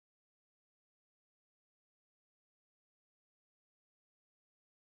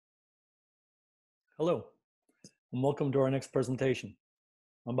Hello, and welcome to our next presentation.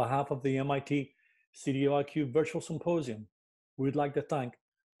 On behalf of the MIT CDOIQ Virtual Symposium, we'd like to thank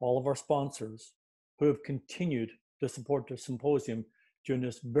all of our sponsors who have continued to support the symposium during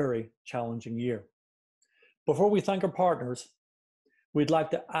this very challenging year. Before we thank our partners, we'd like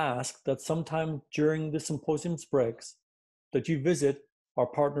to ask that sometime during the symposium's breaks that you visit our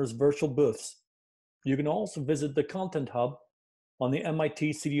partners' virtual booths. You can also visit the Content Hub on the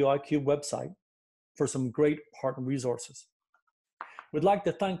MIT CDOIQ website for some great partner resources. We'd like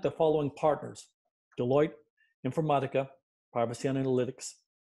to thank the following partners: Deloitte, Informatica, Privacy Analytics,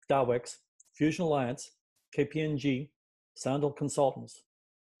 DAWX, Fusion Alliance, KPMG, Sandal Consultants,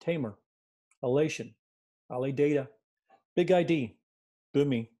 Tamer, Elation, Ali Data, Big ID,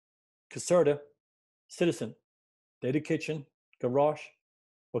 Boomi, Caserta, Citizen, Data Kitchen, Garage,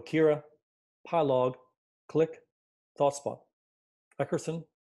 Wakira, Pylog, Click, ThoughtSpot, Eckerson,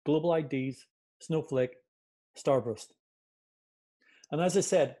 Global IDs, Snowflake, Starburst. And as I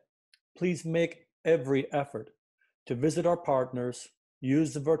said, please make every effort to visit our partners,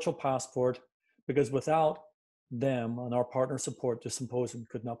 use the virtual passport, because without them and our partner support, the symposium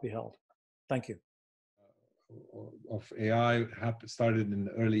could not be held. Thank you. Of AI started in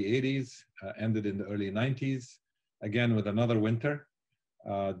the early 80s, ended in the early 90s, again with another winter,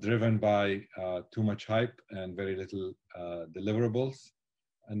 driven by too much hype and very little deliverables.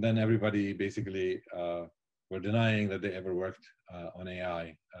 And then everybody basically were denying that they ever worked on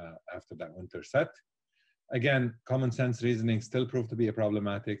AI after that winter set. Again, common sense reasoning still proved to be a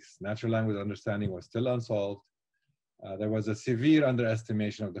problematic. Natural language understanding was still unsolved. There was a severe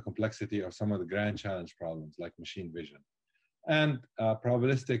underestimation of the complexity of some of the grand challenge problems like machine vision. And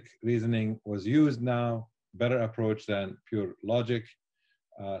probabilistic reasoning was used now, better approach than pure logic,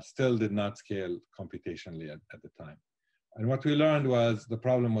 still did not scale computationally at the time. And what we learned was the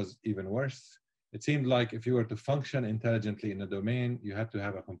problem was even worse. It seemed like if you were to function intelligently in a domain, you had to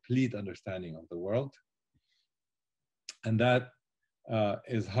have a complete understanding of the world. And that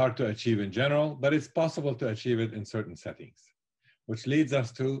is hard to achieve in general, but it's possible to achieve it in certain settings, which leads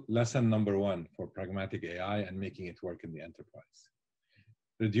us to lesson number one for pragmatic AI and making it work in the enterprise.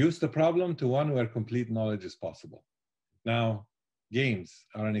 Reduce the problem to one where complete knowledge is possible. Now, games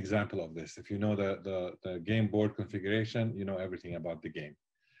are an example of this. If you know the game board configuration, you know everything about the game.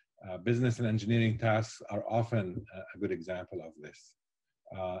 Business and engineering tasks are often a good example of this.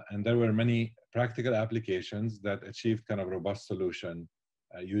 And there were many practical applications that achieved kind of robust solution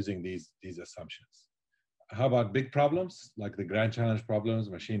using these assumptions. How about big problems, like the grand challenge problems,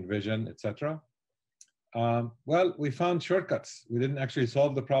 machine vision, etc.? Well, we found shortcuts. We didn't actually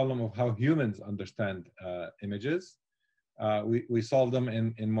solve the problem of how humans understand images. We solved them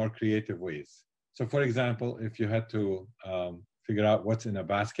in more creative ways. So for example, if you had to figure out what's in a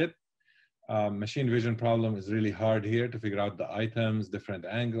basket, machine vision problem is really hard here to figure out the items, different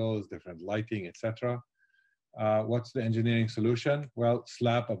angles, different lighting, etc. What's the engineering solution? Well,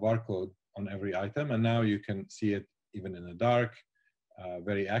 slap a barcode on every item, and now you can see it even in the dark,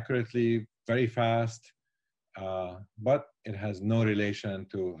 very accurately, very fast, but it has no relation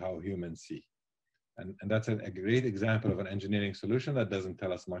to how humans see. And that's a great example of an engineering solution that doesn't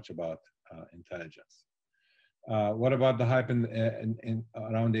tell us much about intelligence. What about the hype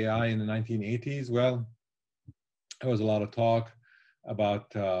around AI in the 1980s? Well, there was a lot of talk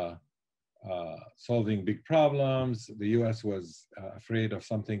about solving big problems. The US was afraid of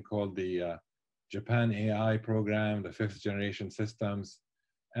something called the Japan AI program, the 5th generation systems.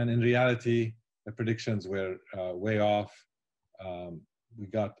 And in reality, the predictions were way off. We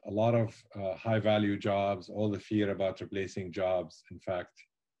got a lot of high value jobs. All the fear about replacing jobs, in fact,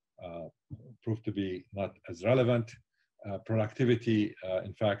 proved to be not as relevant. Productivity,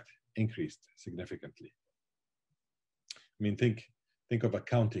 in fact, increased significantly. I mean, think of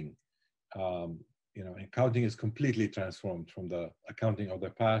accounting. You know, accounting is completely transformed from the accounting of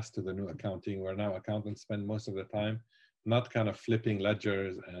the past to the new accounting, where now accountants spend most of the time not kind of flipping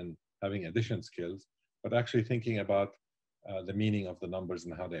ledgers and having addition skills, but actually thinking about the meaning of the numbers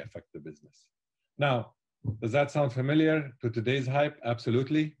and how they affect the business. Now, does that sound familiar to today's hype?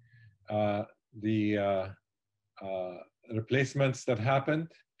 Absolutely. The replacements that happened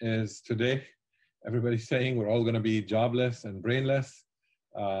is today, everybody's saying we're all going to be jobless and brainless.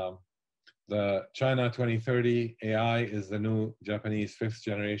 The China 2030 AI is the new Japanese 5th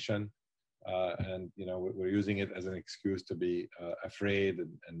generation. And you know, we're using it as an excuse to be afraid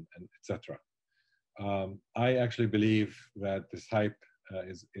and etc. I actually believe that this hype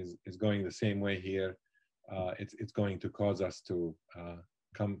is going the same way here. It's going to cause us to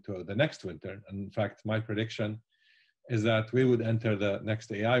come to the next winter. And in fact, my prediction is that we would enter the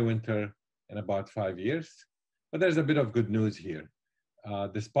next AI winter in about 5 years. But there's a bit of good news here.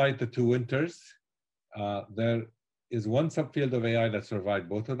 Despite the 2 winters, there is one subfield of AI that survived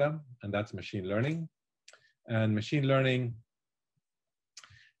both of them, and that's machine learning. And machine learning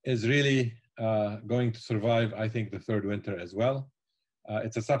is really going to survive, I think, the 3rd winter as well.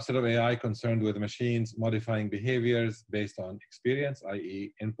 It's a subset of AI concerned with machines modifying behaviors based on experience,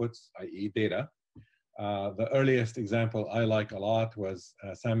 i.e. inputs, i.e. data. The earliest example I like a lot was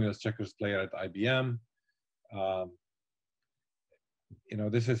Samuel's checkers player at IBM.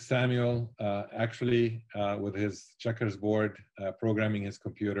 This is Samuel actually with his checkers board programming his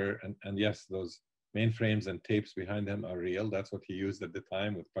computer. And yes, those mainframes and tapes behind him are real. That's what he used at the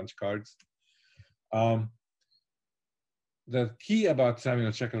time with punch cards. The key about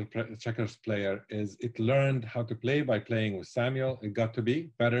Samuel's checkers player is it learned how to play by playing with Samuel. It got to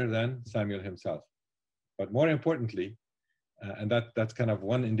be better than Samuel himself. But more importantly, and that's kind of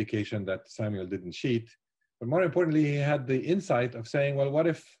one indication that Samuel didn't cheat, but more importantly, he had the insight of saying, well, what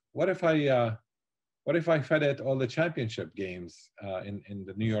if I fed it all the championship games in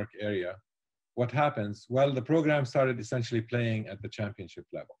the New York area? What happens? Well, the program started essentially playing at the championship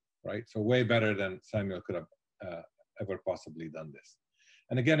level, right? So way better than Samuel could have ever possibly done this.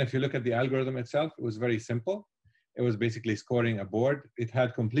 And again, if you look at the algorithm itself, it was very simple. It was basically scoring a board. It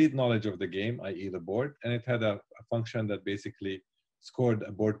had complete knowledge of the game, i.e. the board, and it had a function that basically scored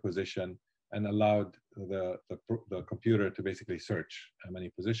a board position and allowed the computer to basically search many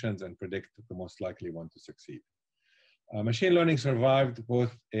positions and predict the most likely one to succeed. Machine learning survived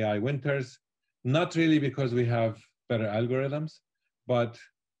both AI winters, not really because we have better algorithms, but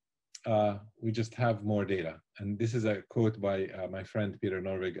we just have more data. And this is a quote by my friend Peter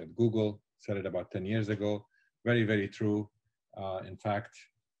Norvig at Google, said it about 10 years ago. Very, very true. In fact,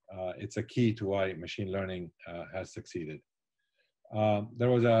 it's a key to why machine learning has succeeded. There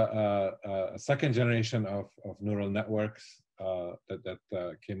was a second generation of neural networks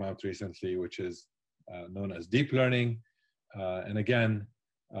that came out recently, which is known as deep learning. And again,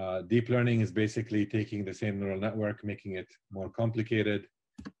 deep learning is basically taking the same neural network, making it more complicated,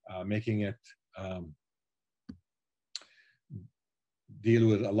 making it deal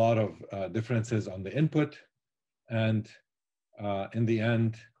with a lot of differences on the input, and in the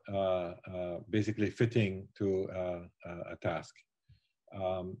end, basically fitting to a task.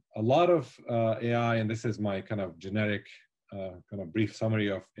 A lot of AI, and this is my kind of generic, kind of brief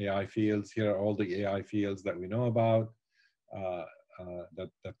summary of AI fields. Here are all the AI fields that we know about that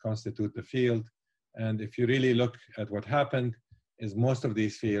constitute the field. And if you really look at what happened, is most of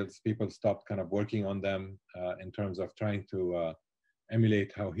these fields, people stopped kind of working on them in terms of trying to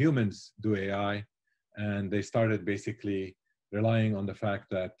emulate how humans do AI. And they started basically relying on the fact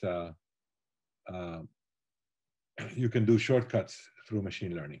that you can do shortcuts through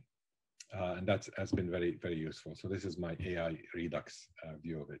machine learning. And that has been very, very useful. So this is my AI Redux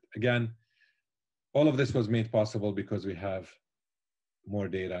view of it. Again, all of this was made possible because we have more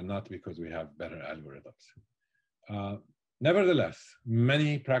data, not because we have better algorithms. Nevertheless,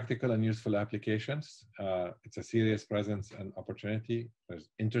 many practical and useful applications. It's a serious presence and opportunity. There's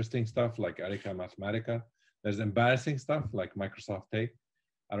interesting stuff like Erica Mathematica. There's embarrassing stuff like Microsoft Tay.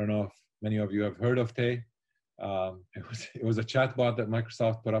 I don't know if many of you have heard of Tay. It was a chatbot that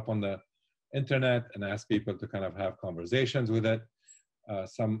Microsoft put up on the internet and asked people to kind of have conversations with it.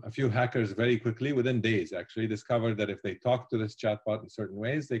 A few hackers very quickly, within days actually, discovered that if they talked to this chatbot in certain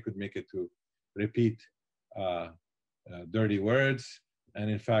ways, they could make it to repeat dirty words, and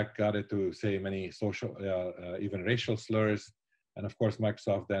in fact got it to say many social, even racial slurs. And of course,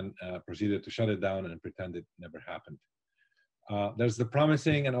 Microsoft then proceeded to shut it down and pretend it never happened. There's the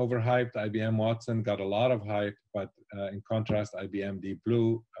promising and overhyped IBM Watson, got a lot of hype, but in contrast, IBM Deep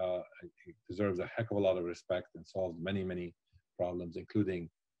Blue deserves a heck of a lot of respect and solved many, many problems, including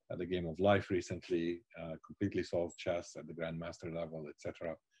the game of life recently, completely solved chess at the grandmaster level,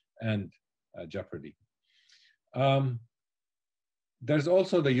 etc., and Jeopardy. There's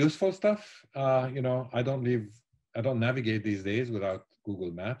also the useful stuff. You know, I don't navigate these days without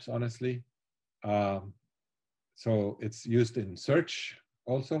Google Maps, honestly. So it's used in search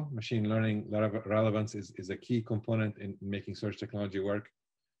also. Machine learning relevance is a key component in making search technology work.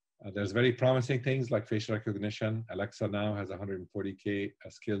 There's very promising things like facial recognition. Alexa now has 140K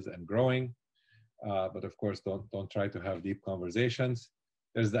skills and growing. But of course, don't try to have deep conversations.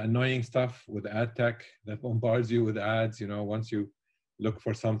 There's the annoying stuff with ad tech that bombards you with ads. You know, once you look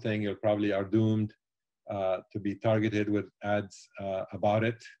for something, you probably are doomed to be targeted with ads about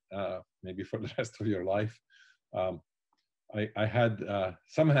it, maybe for the rest of your life. I had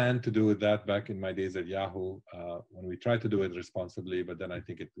some hand to do with that back in my days at Yahoo when we tried to do it responsibly, but then I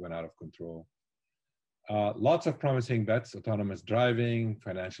think it went out of control. Lots of promising bets: autonomous driving,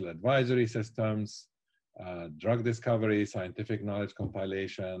 financial advisory systems, drug discovery, scientific knowledge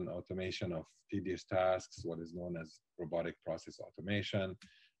compilation, automation of tedious tasks, what is known as robotic process automation.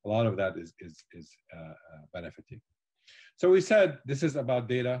 A lot of that is benefiting. So we said this is about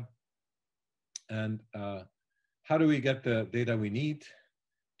data, and how do we get the data we need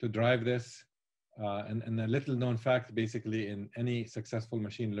to drive this? And a little known fact, basically, in any successful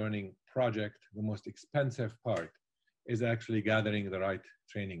machine learning project, the most expensive part is actually gathering the right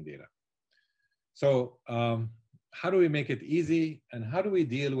training data. So how do we make it easy, and how do we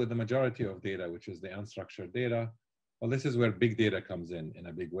deal with the majority of data, which is the unstructured data? Well, this is where big data comes in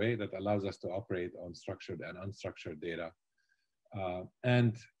a big way, that allows us to operate on structured and unstructured data,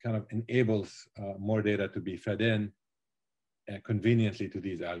 and kind of enables more data to be fed in conveniently to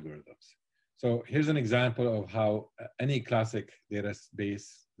these algorithms. So here's an example of how any classic database,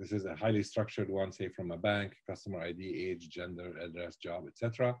 this is a highly structured one, say from a bank, customer ID, age, gender, address, job,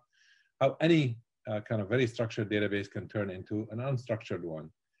 etc. How any kind of very structured database can turn into an unstructured one.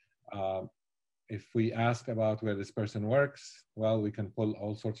 If we ask about where this person works, well, we can pull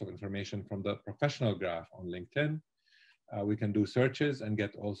all sorts of information from the professional graph on LinkedIn. We can do searches and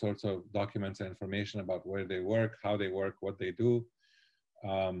get all sorts of documents and information about where they work, how they work, what they do,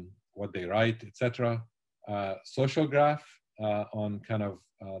 what they write, etc. Social graph on kind of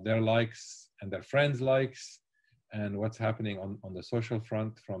their likes and their friends' likes, and what's happening on the social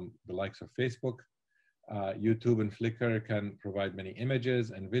front from the likes of Facebook. YouTube and Flickr can provide many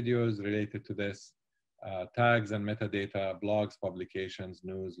images and videos related to this, tags and metadata, blogs, publications,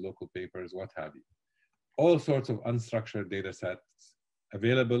 news, local papers, what have you. All sorts of unstructured data sets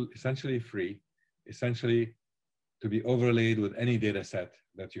available, essentially free, essentially to be overlaid with any data set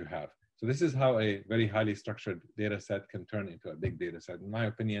that you have. So this is how a very highly structured data set can turn into a big data set. In my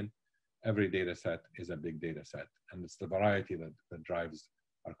opinion, every data set is a big data set, and it's the variety that drives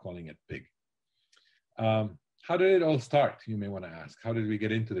our calling it big. How did it all start, you may want to ask? How did we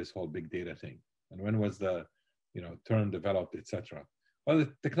get into this whole big data thing? And when was the term developed, etc.? Well,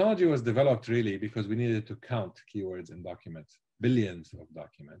 the technology was developed really because we needed to count keywords in documents, billions of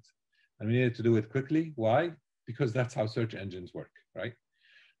documents. And we needed to do it quickly. Why? Because that's how search engines work, right?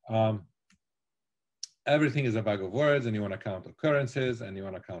 Everything is a bag of words, and you want to count occurrences, and you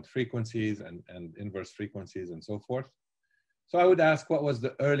want to count frequencies and inverse frequencies and so forth. So I would ask, what was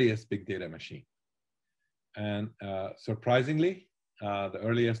the earliest big data machine? And surprisingly, the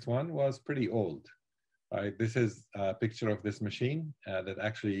earliest one was pretty old. Right? This is a picture of this machine that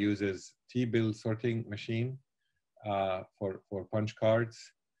actually uses T-bill sorting machine for punch cards.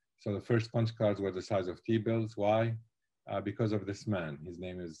 So the first punch cards were the size of T-bills. Why? Because of this man. His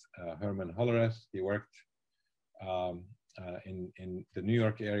name is Herman Hollerith. He worked in the New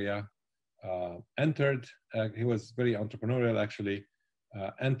York area, he was very entrepreneurial actually,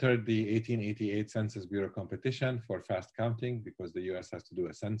 entered the 1888 Census Bureau competition for fast counting because the US has to do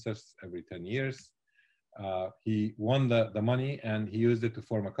a census every 10 years. He won the money, and he used it to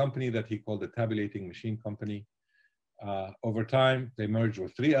form a company that he called the Tabulating Machine Company. Over time, they merged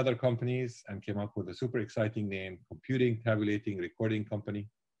with 3 other companies and came up with a super exciting name, Computing, Tabulating, Recording Company.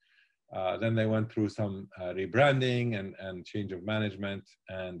 Then they went through some rebranding and change of management,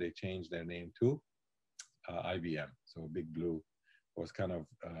 and they changed their name to IBM. So Big Blue was kind of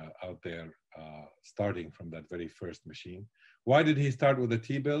out there starting from that very first machine. Why did he start with the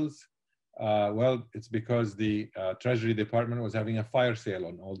T-bills? Well, it's because the Treasury Department was having a fire sale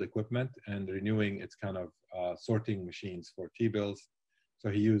on old equipment and renewing its kind of sorting machines for T-bills. So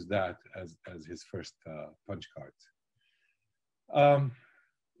he used that as his first punch cards.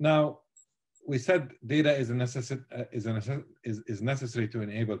 Now, we said data is necessary to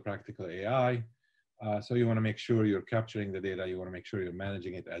enable practical AI. So you want to make sure you're capturing the data. You want to make sure you're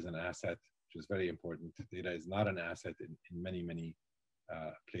managing it as an asset, which is very important. Data is not an asset in many, many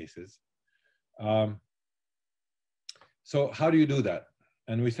places. So how do you do that?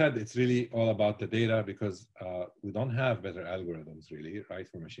 And we said it's really all about the data because we don't have better algorithms really, right,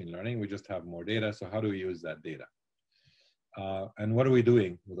 for machine learning. We just have more data. So how do we use that data? And what are we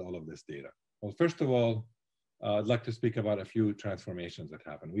doing with all of this data? Well, first of all, I'd like to speak about a few transformations that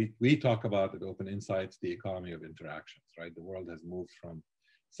happen. We talk about at Open Insights the economy of interactions, right? The world has moved from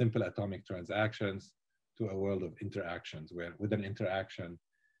simple atomic transactions to a world of interactions, where with an interaction,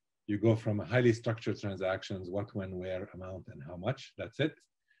 you go from a highly structured transactions, what, when, where, amount, and how much, that's it,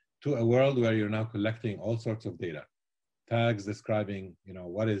 to a world where you're now collecting all sorts of data. Tags describing,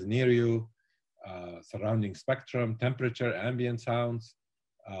 what is near you, surrounding spectrum, temperature, ambient sounds.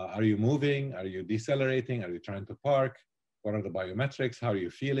 Are you moving? Are you decelerating? Are you trying to park? What are the biometrics? How are you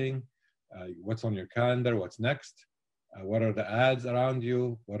feeling? What's on your calendar? What's next? What are the ads around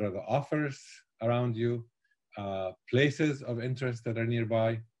you? What are the offers around you? Places of interest that are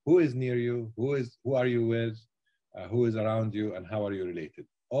nearby? Who is near you? Who are you with? Who is around you? And how are you related?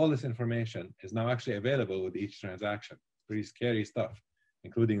 All this information is now actually available with each transaction. Pretty scary stuff,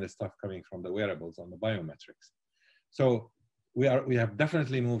 including the stuff coming from the wearables on the biometrics. So we have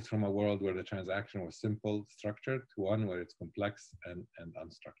definitely moved from a world where the transaction was simple, structured, to one where it's complex and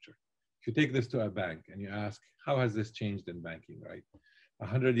unstructured. If you take this to a bank and you ask, how has this changed in banking, right?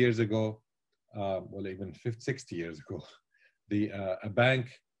 100 years ago, well, even 50, 60 years ago, a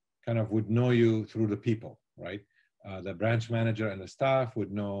bank kind of would know you through the people, right? The branch manager and the staff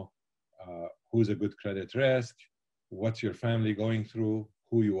would know who's a good credit risk, what's your family going through,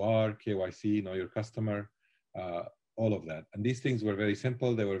 who you are, KYC, know your customer, all of that. And these things were very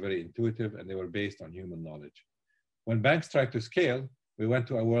simple, they were very intuitive, and they were based on human knowledge. When banks tried to scale, we went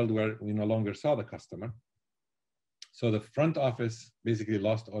to a world where we no longer saw the customer. So the front office basically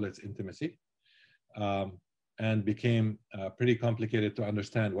lost all its intimacy and became pretty complicated to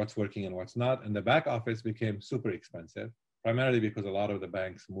understand what's working and what's not. And the back office became super expensive, primarily because a lot of the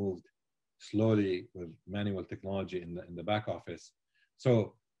banks moved slowly with manual technology in the back office.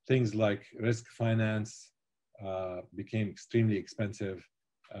 So things like risk finance became extremely expensive.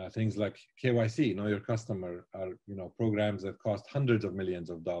 Things like KYC, know your customer, are programs that cost hundreds of millions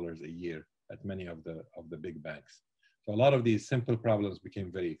of dollars a year at many of the big banks. So a lot of these simple problems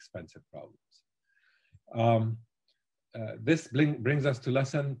became very expensive problems. This brings us to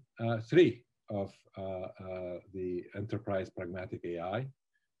lesson 3 of the enterprise pragmatic AI,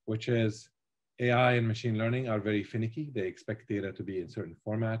 which is AI and machine learning are very finicky. They expect data to be in certain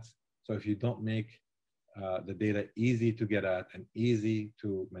formats. So if you don't make the data easy to get at and easy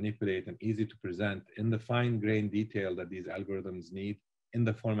to manipulate and easy to present in the fine-grained detail that these algorithms need in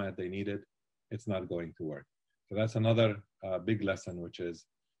the format they needed, it's not going to work. So that's another big lesson, which is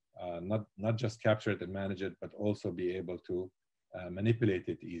not just capture it and manage it, but also be able to manipulate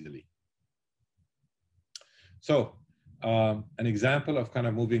it easily. So an example of kind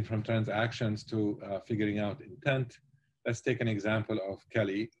of moving from transactions to figuring out intent. Let's take an example of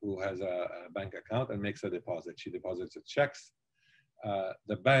Kelly, who has a bank account and makes a deposit. She deposits her checks.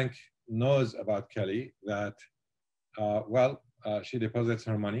 The bank knows about Kelly that, she deposits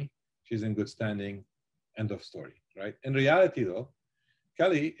her money. She's in good standing, end of story, right? In reality, though,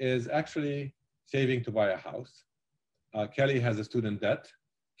 Kelly is actually saving to buy a house. Kelly has a student debt.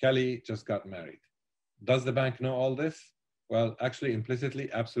 Kelly just got married. Does the bank know all this? Well, actually, implicitly,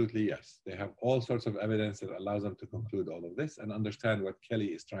 absolutely yes. They have all sorts of evidence that allows them to conclude all of this and understand what Kelly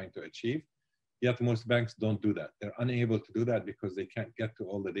is trying to achieve. Yet most banks don't do that. They're unable to do that because they can't get to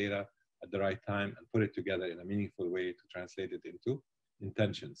all the data at the right time and put it together in a meaningful way to translate it into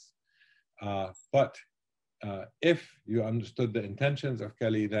intentions. But if you understood the intentions of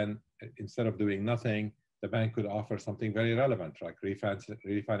Kelly, then instead of doing nothing, the bank could offer something very relevant, like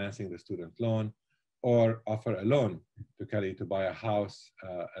refinancing the student loan, or offer a loan to Kelly to buy a house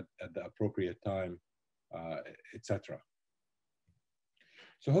at the appropriate time, etc.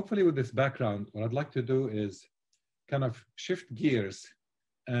 So hopefully with this background, what I'd like to do is kind of shift gears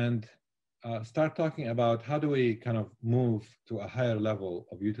and start talking about how do we kind of move to a higher level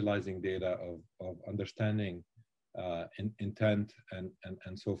of utilizing data, of understanding intent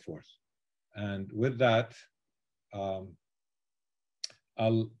and so forth. And with that,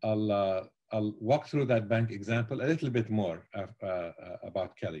 I'll walk through that bank example a little bit more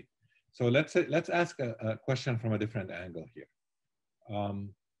about Kelly. So let's ask a question from a different angle here.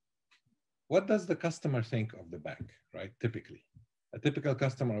 What does the customer think of the bank, right? Typically, a typical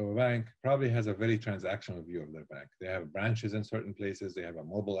customer of a bank probably has a very transactional view of their bank. They have branches in certain places. They have a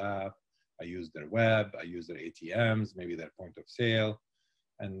mobile app. I use their web. I use their ATMs, maybe their point of sale.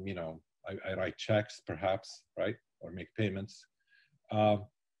 And, I write checks perhaps, right? Or make payments.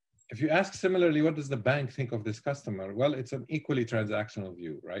 If you ask similarly, what does the bank think of this customer? Well, it's an equally transactional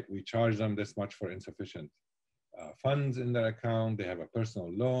view, right? We charge them this much for insufficient funds in their account. They have a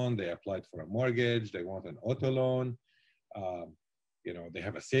personal loan. They applied for a mortgage. They want an auto loan. They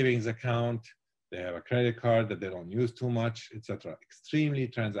have a savings account. They have a credit card that they don't use too much, etc. Extremely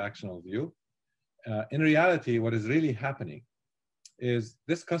transactional view. In reality, what is really happening is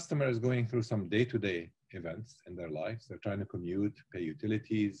this customer is going through some day-to-day events in their lives. They're trying to commute, pay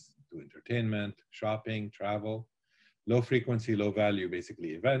utilities, do entertainment, shopping, travel, low frequency, low value,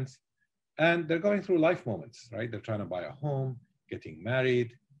 basically events. And they're going through life moments, right? They're trying to buy a home, getting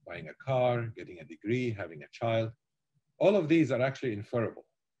married, buying a car, getting a degree, having a child. All of these are actually inferable.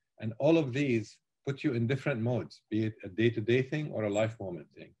 And all of these put you in different modes, be it a day-to-day thing or a life moment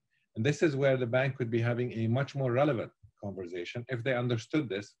thing. And this is where the bank could be having a much more relevant conversation if they understood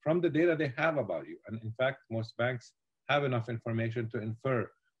this from the data they have about you. And in fact, most banks have enough information to infer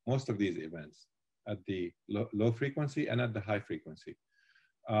most of these events at the low frequency and at the high frequency.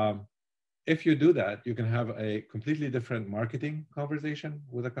 If you do that, you can have a completely different marketing conversation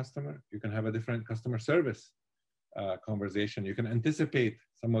with a customer. You can have a different customer service conversation. You can anticipate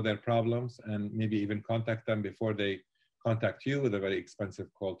some of their problems and maybe even contact them before they contact you with a very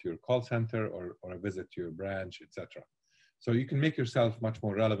expensive call to your call center or a visit to your branch, etc. So you can make yourself much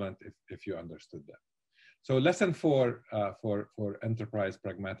more relevant if you understood that. So lesson 4 for enterprise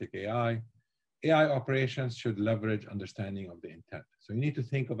pragmatic AI, AI operations should leverage understanding of the intent. So you need to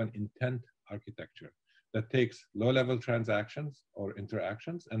think of an intent architecture that takes low-level transactions or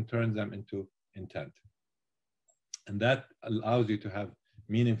interactions and turns them into intent. And that allows you to have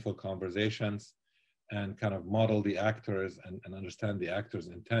meaningful conversations and kind of model the actors and understand the actor's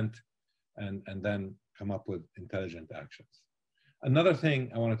intent and then come up with intelligent actions. Another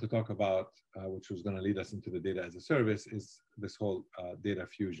thing I wanted to talk about, which was going to lead us into the data as a service, is this whole data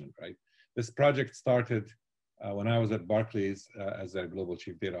fusion, right? This project started when I was at Barclays as their global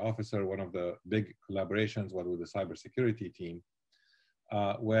chief data officer. One of the big collaborations was with the cybersecurity team,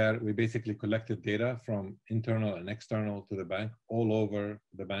 where we basically collected data from internal and external to the bank, all over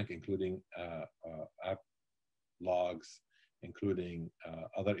the bank, including app logs, including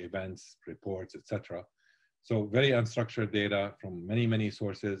other events, reports, etc. So very unstructured data from many, many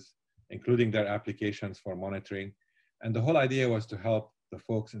sources, including their applications for monitoring. And the whole idea was to help the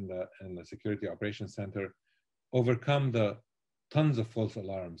folks in the Security Operations Center overcome the tons of false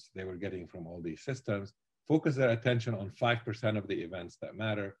alarms they were getting from all these systems, focus their attention on 5% of the events that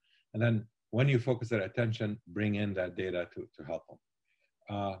matter. And then when you focus their attention, bring in that data to help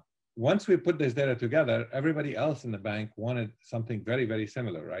them. Once we put this data together, everybody else in the bank wanted something very, very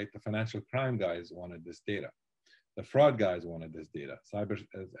similar, right? The financial crime guys wanted this data. The fraud guys wanted this data. Cyber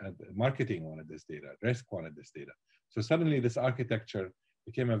marketing wanted this data. Risk wanted this data. So suddenly this architecture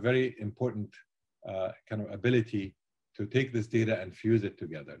became a very important kind of ability to take this data and fuse it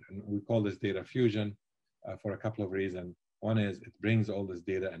together. And we call this data fusion for a couple of reasons. One is it brings all this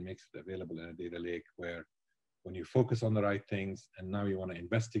data and makes it available in a data lake where when you focus on the right things and now you want to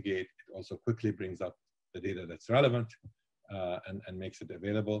investigate, it also quickly brings up the data that's relevant and makes it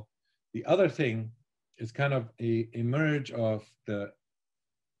available. The other thing is kind of a merge of the,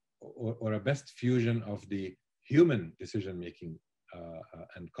 or a best fusion of the human decision-making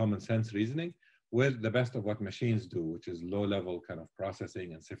and common sense reasoning with the best of what machines do, which is low-level kind of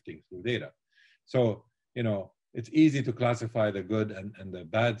processing and sifting through data. So, you know, it's easy to classify the good and the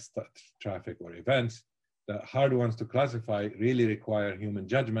bad traffic or events. The hard ones to classify really require human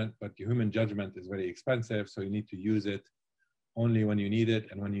judgment, but human judgment is very expensive, so you need to use it only when you need it.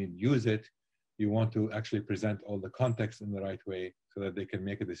 And when you use it, you want to actually present all the context in the right way so that they can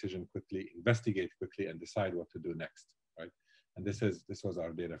make a decision quickly, investigate quickly, and decide what to do next, right? And this was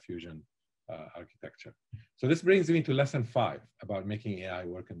our data fusion architecture. So this brings me to lesson 5 about making AI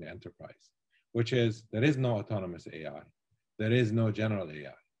work in the enterprise, which is there is no autonomous AI. There is no general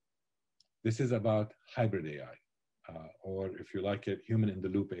AI. This is about hybrid AI, or if you like it,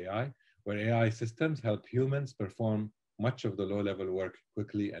 human-in-the-loop AI, where AI systems help humans perform much of the low-level work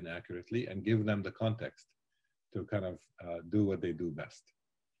quickly and accurately and give them the context to kind of do what they do best.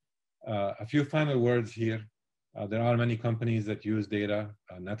 A few final words here. There are many companies that use data.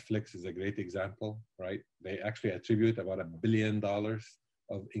 Netflix is a great example, right? They actually attribute about $1 billion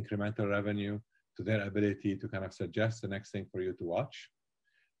of incremental revenue to their ability to kind of suggest the next thing for you to watch.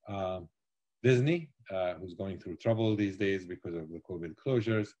 Disney, who's going through trouble these days because of the COVID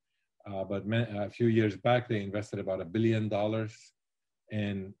closures, but a few years back, they invested about $1 billion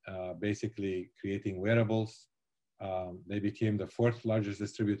in basically creating wearables. They became the 4th largest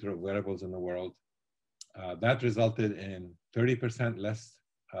distributor of wearables in the world. That resulted in 30% less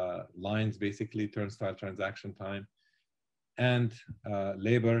lines, basically turnstile transaction time, and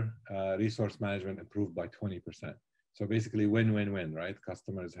labor resource management improved by 20%. So basically win-win-win, right?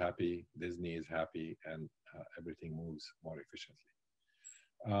 Customer is happy, Disney is happy, and everything moves more efficiently.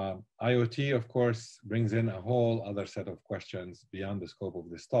 IoT, of course, brings in a whole other set of questions beyond the scope of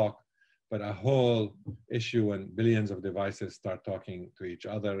this talk, but a whole issue when billions of devices start talking to each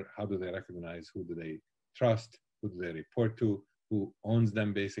other. How do they recognize? Who do they trust? Who do they report to? Who owns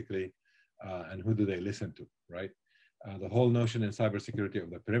them, basically? And who do they listen to, right? The whole notion in cybersecurity of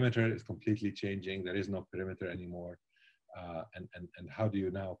the perimeter is completely changing. There is no perimeter anymore. and how do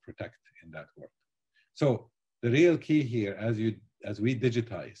you now protect in that world? So the real key here, as we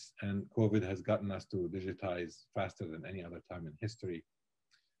digitize, and COVID has gotten us to digitize faster than any other time in history,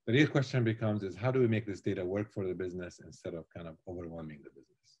 the real question becomes is how do we make this data work for the business instead of kind of overwhelming the business?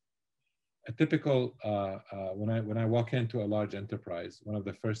 A typical, when I walk into a large enterprise, one of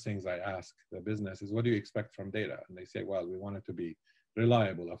the first things I ask the business is, what do you expect from data? And they say, well, we want it to be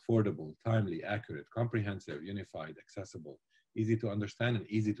reliable, affordable, timely, accurate, comprehensive, unified, accessible, easy to understand, and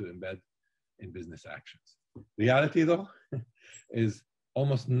easy to embed in business actions. Reality, though, is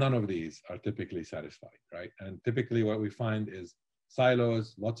almost none of these are typically satisfied, right? And typically what we find is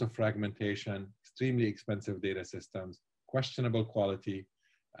silos, lots of fragmentation, extremely expensive data systems, questionable quality,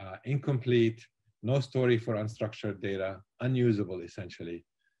 incomplete, no story for unstructured data, unusable essentially,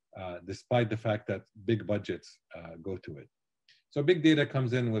 despite the fact that big budgets go to it. So big data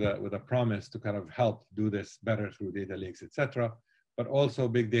comes in with a promise to kind of help do this better through data lakes, etc. But also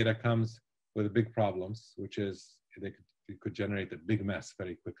big data comes with big problems, which is it could generate a big mess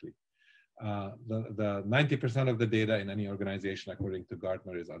very quickly. The 90% of the data in any organization, according to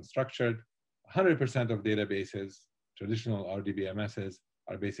Gartner, is unstructured. 100% of databases, traditional RDBMSs,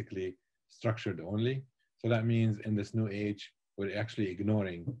 are basically structured only. So that means in this new age, we're actually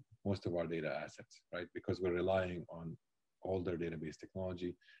ignoring most of our data assets, right? Because we're relying on older database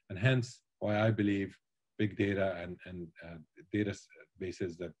technology. And hence why I believe big data and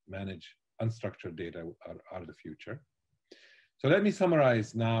databases that manage unstructured data are the future. So let me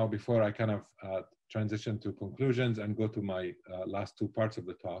summarize now before I kind of transition to conclusions and go to my last two parts of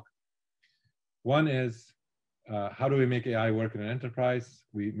the talk. One is, how do we make AI work in an enterprise?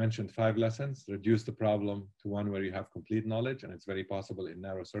 We mentioned 5 lessons. Reduce the problem to one where you have complete knowledge, and it's very possible in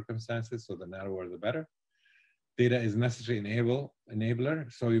narrow circumstances, so the narrower the better. Data is necessary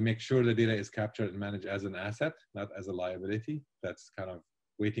enabler, so you make sure the data is captured and managed as an asset, not as a liability that's kind of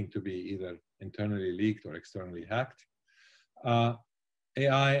waiting to be either internally leaked or externally hacked.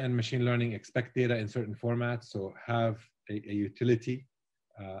 AI and machine learning expect data in certain formats, so have a utility,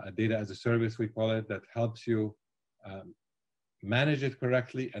 a data as a service, we call it, that helps you manage it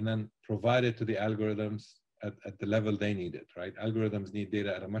correctly and then provide it to the algorithms at the level they need it, right? Algorithms need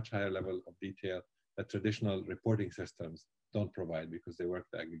data at a much higher level of detail that traditional reporting systems don't provide because they work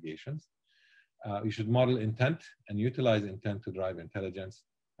the aggregations. You should model intent and utilize intent to drive intelligence.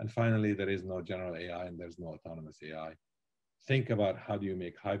 And finally, there is no general AI and there's no autonomous AI. Think about how do you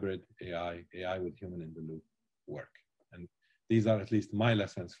make hybrid AI with human in the loop work. And these are at least my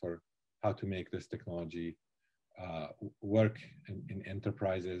lessons for how to make this technology work in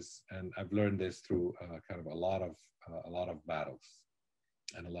enterprises. And I've learned this through kind of a lot of battles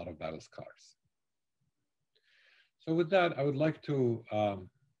and a lot of battle scars. So with that, I would like to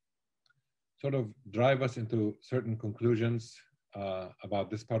sort of drive us into certain conclusions about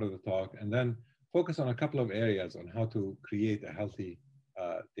this part of the talk, and then focus on a couple of areas on how to create a healthy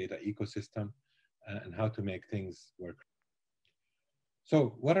data ecosystem and how to make things work.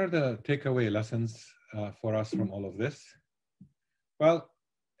 So what are the takeaway lessons for us from all of this? Well,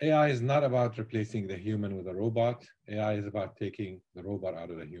 AI is not about replacing the human with a robot. AI is about taking the robot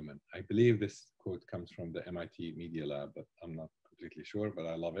out of the human. I believe this quote comes from the MIT Media Lab, but I'm not completely sure, but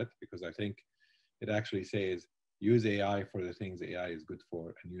I love it because I think it actually says, use AI for the things AI is good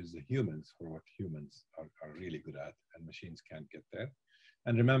for and use the humans for what humans are really good at, and machines can't get there.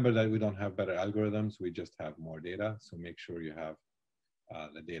 And remember that we don't have better algorithms, we just have more data. So make sure you have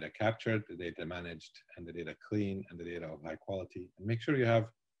the data captured, the data managed, and the data clean, and the data of high quality, and make sure you have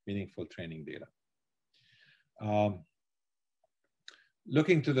meaningful training data.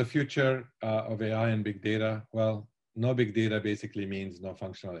 Looking to the future of AI and big data, well, no big data basically means no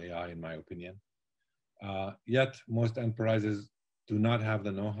functional AI, in my opinion. Yet most enterprises do not have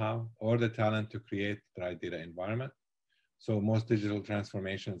the know-how or the talent to create the right data environment. So most digital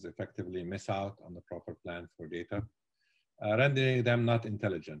transformations effectively miss out on the proper plan for data, rendering them not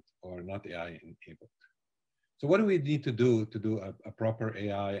intelligent or not AI enabled. So what do we need to do a proper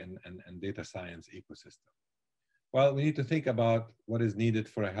AI and data science ecosystem? Well, we need to think about what is needed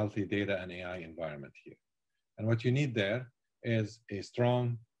for a healthy data and AI environment here. And what you need there is a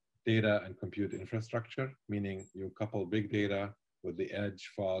strong data and compute infrastructure, meaning you couple big data with the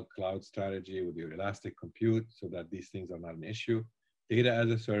edge, fog, cloud strategy, with your elastic compute so that these things are not an issue. Data as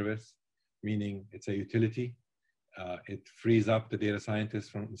a service, meaning it's a utility. It frees up the data scientists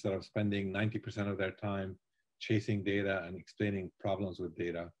from, instead of spending 90% of their time chasing data and explaining problems with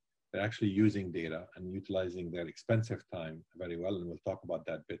data, they're actually using data and utilizing their expensive time very well. And we'll talk about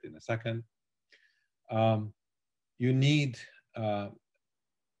that bit in a second. You need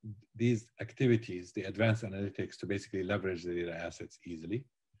these activities, the advanced analytics, to basically leverage the data assets easily.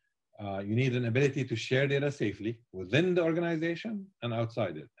 You need an ability to share data safely within the organization and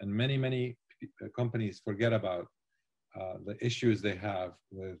outside it. And many companies forget about the issues they have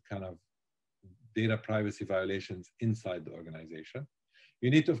with kind of data privacy violations inside the organization. You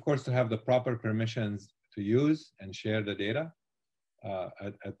need to, of course, to have the proper permissions to use and share the data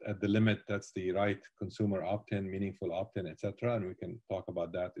at the limit. That's the right consumer opt-in, meaningful opt-in, etc. And we can talk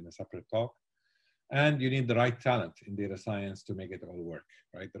about that in a separate talk. And you need the right talent in data science to make it all work,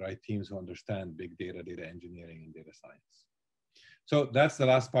 right? The right teams who understand big data, data engineering, and data science. So that's the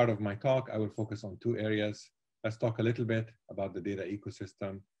last part of my talk. I will focus on two areas. Let's talk a little bit about the data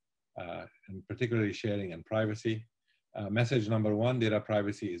ecosystem, and particularly sharing and privacy. Message number one, data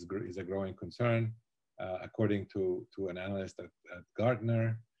privacy is a growing concern. According to an analyst at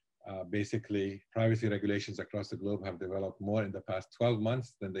Gartner, basically privacy regulations across the globe have developed more in the past 12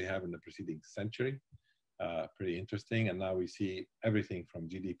 months than they have in the preceding century. Pretty interesting. And now we see everything from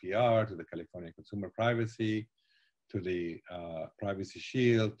GDPR to the California Consumer Privacy to the Privacy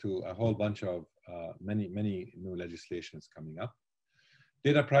Shield to a whole bunch of many new legislations coming up.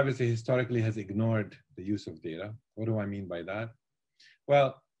 Data privacy historically has ignored the use of data. What do I mean by that?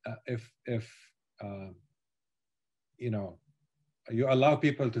 Well, if you allow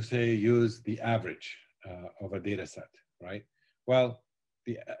people to say use the average of a data set, right? Well,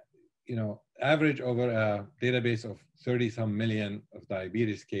 the average over a database of 30-some million of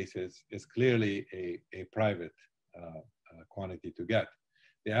diabetes cases is clearly a private quantity to get.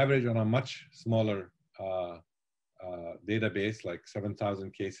 The average on a much smaller database, like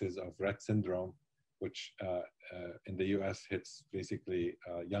 7,000 cases of Rett syndrome, which in the US hits basically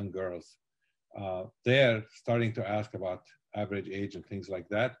young girls, they're starting to ask about average age and things like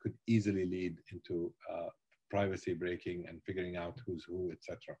that, could easily lead into privacy breaking and figuring out who's who,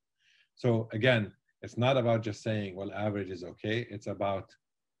 etc. So again, it's not about just saying, well, average is okay. It's about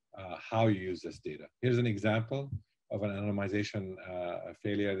how you use this data. Here's an example of an anonymization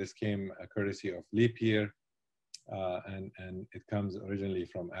failure. This came courtesy of Leap Year, and it comes originally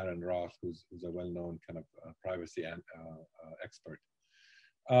from Aaron Roth, who's a well-known kind of privacy expert.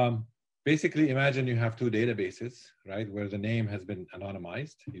 Basically, imagine you have two databases, right, where the name has been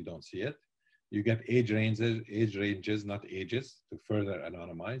anonymized. You don't see it. You get age ranges, not ages, to further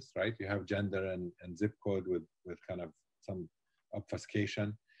anonymize, right? You have gender and zip code with kind of some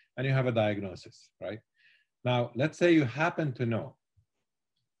obfuscation, and you have a diagnosis, right? Now, let's say you happen to know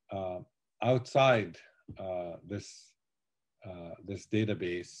outside this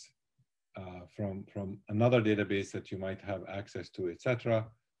database from another database that you might have access to, etc.,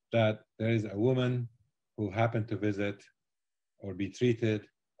 that there is a woman who happened to visit or be treated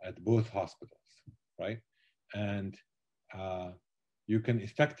at both hospitals, right? And you can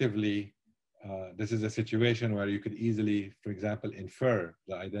effectively, this is a situation where you could easily, for example, infer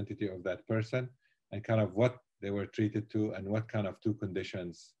the identity of that person and kind of what they were treated to and what kind of two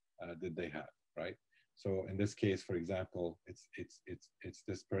conditions did they have, right? So in this case, for example, it's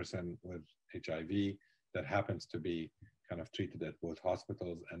this person with HIV that happens to be kind of treated at both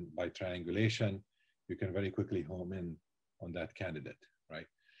hospitals, and by triangulation, you can very quickly home in on that candidate, right?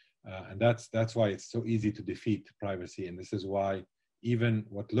 And that's why it's so easy to defeat privacy, and this is why even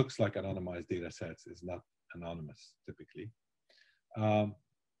what looks like anonymized data sets is not anonymous typically.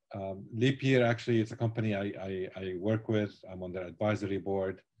 Leap Year, actually, it's a company I work with. I'm on their advisory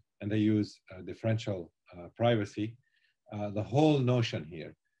board, and they use differential privacy. The whole notion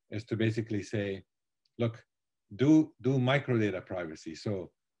here is to basically say, look, do microdata privacy.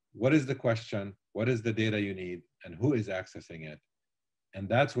 So what is the question? What is the data you need? And who is accessing it? And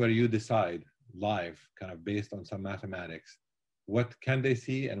that's where you decide live, kind of based on some mathematics, what can they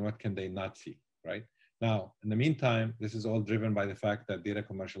see and what can they not see, right? Now, in the meantime, this is all driven by the fact that data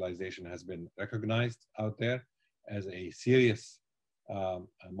commercialization has been recognized out there as a serious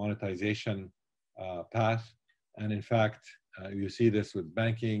monetization path. And in fact, you see this with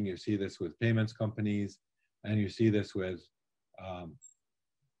banking, you see this with payments companies, and you see this with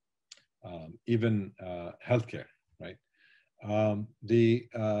even healthcare, right? The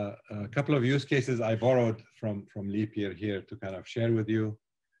couple of use cases I borrowed from Leap Year here to kind of share with you.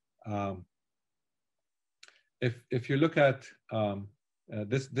 If you look at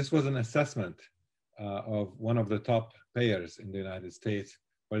this was an assessment of one of the top payers in the United States,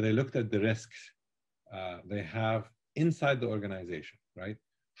 where they looked at the risks they have inside the organization, right?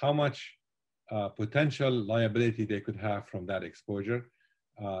 How much potential liability they could have from that exposure.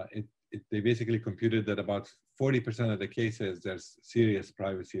 They basically computed that about 40% of the cases, there's serious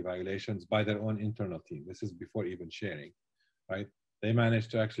privacy violations by their own internal team. This is before even sharing, right? They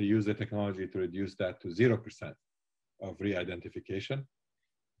managed to actually use the technology to reduce that to 0% of re-identification.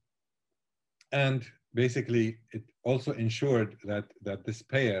 And basically, it also ensured that this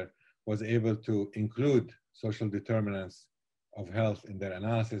payer was able to include social determinants of health in their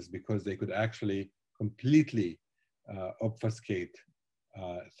analysis, because they could actually completely obfuscate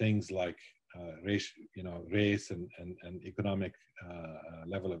things like race, race and economic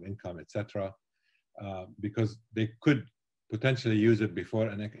level of income, etc., because they could potentially use it before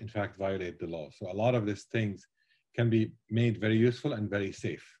and in fact violate the law. So a lot of these things can be made very useful and very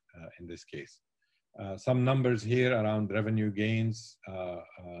safe in this case. Some numbers here around revenue gains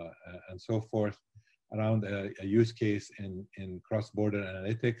and so forth, around a use case in cross-border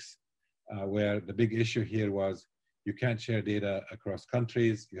analytics, where the big issue here was you can't share data across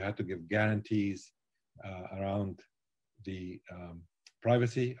countries. You had to give guarantees around the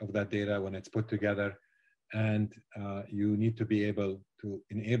privacy of that data when it's put together. And you need to be able to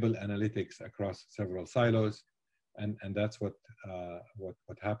enable analytics across several silos. And that's what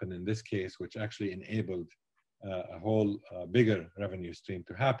happened in this case, which actually enabled a whole bigger revenue stream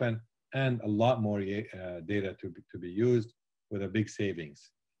to happen, and a lot more data to be used, with a big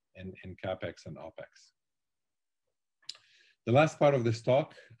savings in CapEx and OpEx. The last part of this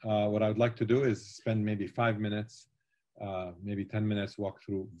talk, what I would like to do is spend maybe 5 minutes, maybe 10 minutes, walk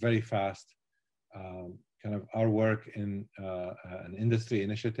through very fast kind of our work in an industry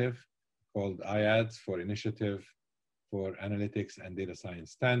initiative called IADS, for Initiative for Analytics and Data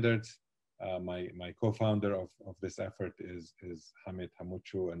Science Standards. My co-founder of this effort is Hamid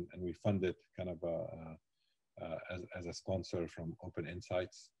Hamuchu, and we fund it kind of as a sponsor from Open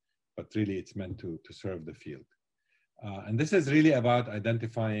Insights, but really it's meant to serve the field. And this is really about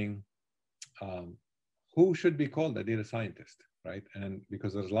identifying who should be called a data scientist, right? And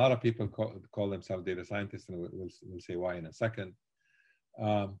because there's a lot of people call themselves data scientists, and we'll say why in a second.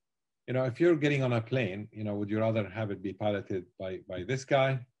 If you're getting on a plane, would you rather have it be piloted by this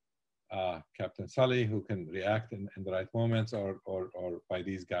guy, Captain Sully, who can react in the right moments, or by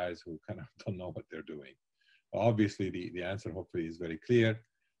these guys who kind of don't know what they're doing? Well, obviously, the answer hopefully is very clear.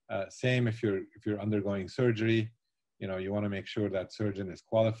 Same if you're undergoing surgery, you want to make sure that surgeon is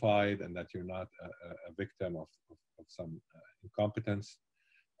qualified and that you're not a victim of some incompetence.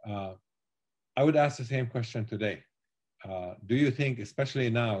 I would ask the same question today. Do you think, especially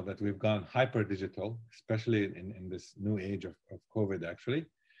now that we've gone hyper digital, especially in this new age of COVID actually,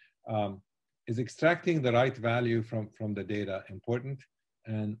 is extracting the right value from the data important?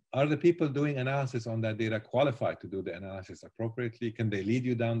 And are the people doing analysis on that data qualified to do the analysis appropriately? Can they lead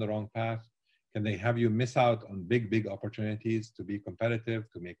you down the wrong path? Can they have you miss out on big opportunities to be competitive,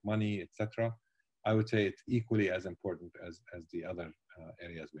 to make money, etc.? I would say it's equally as important as the other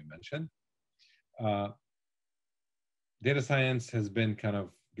areas we mentioned. Data science has been kind of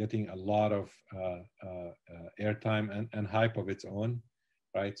getting a lot of airtime and hype of its own,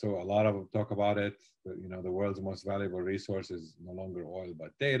 right? So a lot of talk about it. The world's most valuable resource is no longer oil,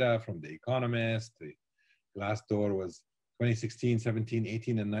 but data, from The Economist. The Glassdoor was 2016, 17,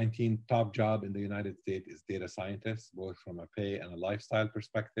 18, and 19 top job in the United States is data scientists, both from a pay and a lifestyle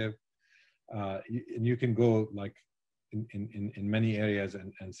perspective. And you can go like in many areas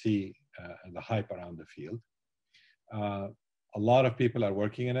and see the hype around the field. A lot of people are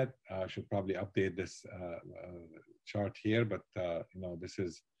working in it. I should probably update this chart here, but this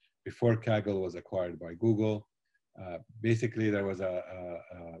is before Kaggle was acquired by Google. Basically, there was a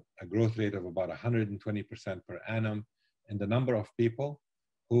growth rate of about 120% per annum in the number of people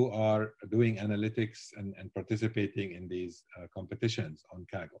who are doing analytics and participating in these competitions on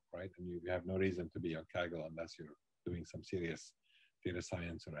Kaggle, right? And you have no reason to be on Kaggle unless you're doing some serious data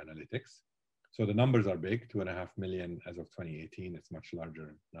science or analytics. So the numbers are big, 2.5 million as of 2018. It's much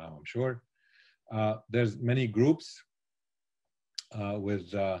larger now, I'm sure. There's many groups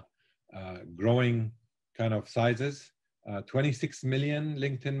with growing kind of sizes. 26 million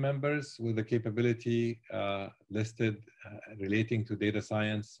LinkedIn members with the capability listed relating to data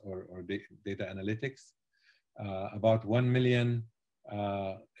science or data analytics. About 1 million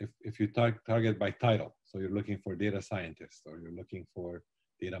if you target by title. So you're looking for data scientist, or you're looking for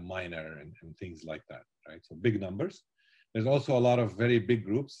data miner and things like that, right? So big numbers. There's also a lot of very big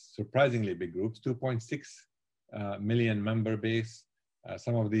groups, surprisingly big groups, 2.6 million member base.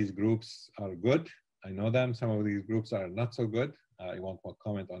 Some of these groups are good. I know them. Some of these groups are not so good. I won't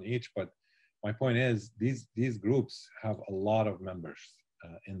comment on each, but my point is these groups have a lot of members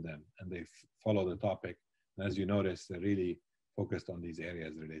in them, and they follow the topic. And as you notice, they're really focused on these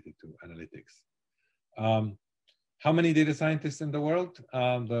areas related to analytics. How many data scientists in the world?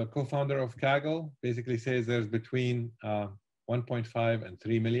 The co-founder of Kaggle basically says there's between 1.5 and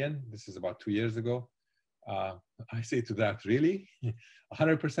 3 million. This is about 2 years ago. I say to that, really?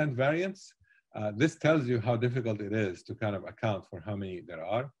 100% variance? This tells you how difficult it is to kind of account for how many there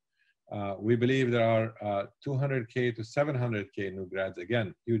are. We believe there are 200K to 700K new grads, again,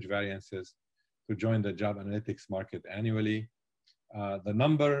 huge variances, to join the job analytics market annually. The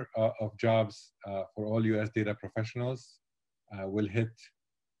number of jobs for all US data professionals will hit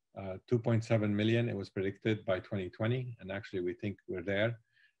 2.7 million. It was predicted by 2020, and actually we think we're there.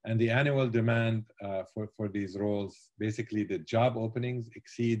 And the annual demand for these roles, basically the job openings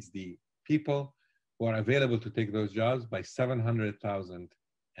exceeds the people who are available to take those jobs by 700,000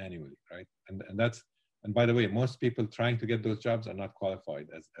 annually, right? And by the way, most people trying to get those jobs are not qualified,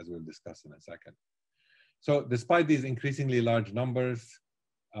 as we'll discuss in a second. So despite these increasingly large numbers,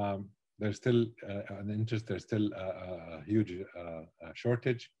 there's still an interest, there's still a huge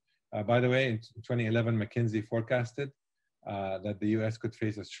shortage. By the way, in 2011, McKinsey forecasted that the US could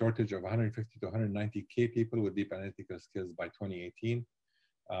face a shortage of 150 to 190K people with deep analytical skills by 2018.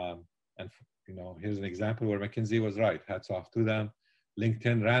 And you know, here's an example where McKinsey was right, hats off to them.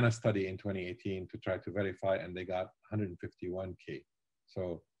 LinkedIn ran a study in 2018 to try to verify, and they got 151K.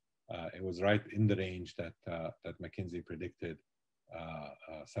 So it was right in the range that, that McKinsey predicted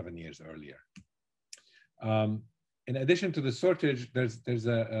 7 years earlier. In addition to the shortage, there's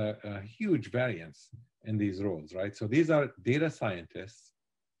a huge variance in these roles, right? So these are data scientists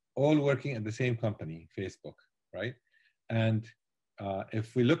all working at the same company, Facebook, right? And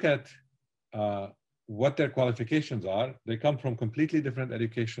if we look at what their qualifications are, they come from completely different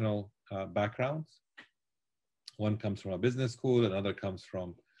educational backgrounds. One comes from a business school, another comes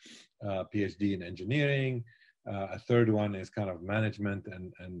from PhD in engineering, a third one is kind of management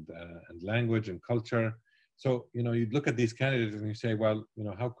and language and culture. So, you know, you look at these candidates and you say, well, you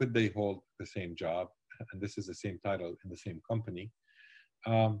know, how could they hold the same job? And this is the same title in the same company.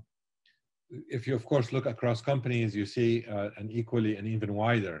 If you, of course, look across companies, you see an even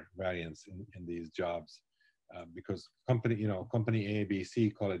wider variance in these jobs because company A, B,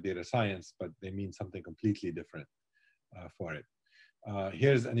 C call it data science, but they mean something completely different for it.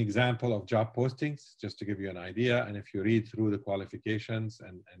 Here's an example of job postings, just to give you an idea. And if you read through the qualifications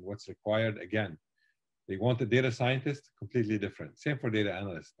and what's required, again, they want a data scientist, completely different. Same for data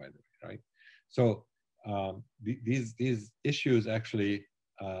analysts, by the way, right? So these issues actually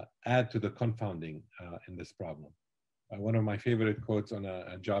add to the confounding in this problem. One of my favorite quotes on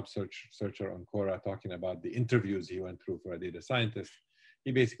a job searcher on Quora talking about the interviews he went through for a data scientist,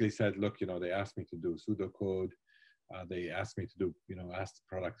 he basically said, look, you know, they asked me to do pseudocode. They asked me to do, you know, ask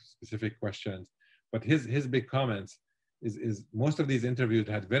product specific questions. But his big comments is most of these interviews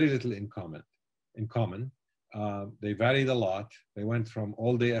had very little in common. They varied a lot. They went from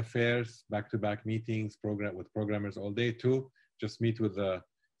all day affairs, back-to-back meetings, with programmers all day, to just meet with the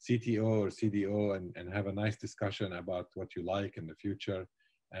CTO or CDO and have a nice discussion about what you like in the future.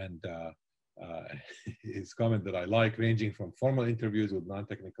 And his comment that I like, ranging from formal interviews with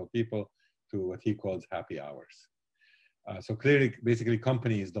non-technical people to what he calls happy hours. So clearly, basically,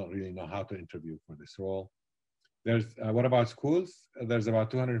 companies don't really know how to interview for this role. There's, what about schools? There's about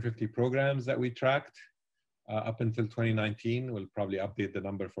 250 programs that we tracked up until 2019. We'll probably update the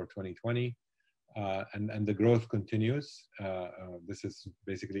number for 2020. And the growth continues. This is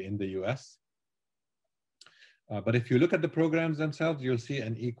basically in the US. But if you look at the programs themselves, you'll see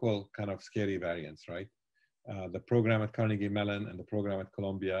an equal kind of scary variance, right? The program at Carnegie Mellon and the program at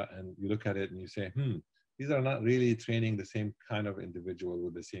Columbia, and you look at it and you say, these are not really training the same kind of individual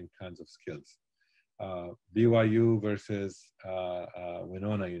with the same kinds of skills. BYU versus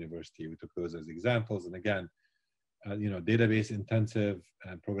Winona University, we took those as examples. And again, you know, database intensive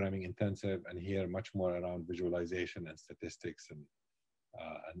and programming intensive, and here much more around visualization and statistics and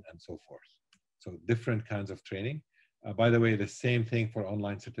so forth. So different kinds of training. By the way, the same thing for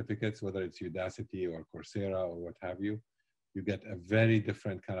online certificates, whether it's Udacity or Coursera or what have you. You get a very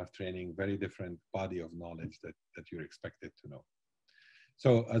different kind of training, very different body of knowledge that you're expected to know.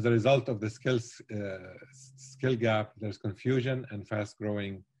 So as a result of the skill gap, there's confusion and fast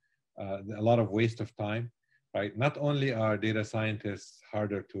growing, a lot of waste of time, right? Not only are data scientists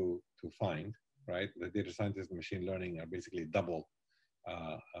harder to find, right? The data scientists and machine learning are basically double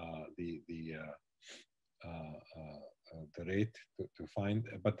the rate to find,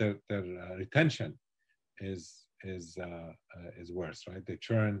 but their retention is worse, right? They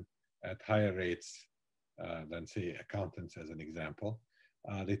churn at higher rates than, say, accountants, as an example.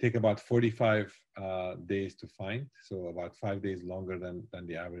 They take about 45 days to find, so about 5 days longer than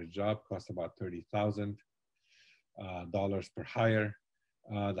the average job, cost about $30,000 per hire.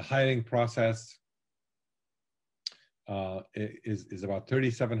 The hiring process is about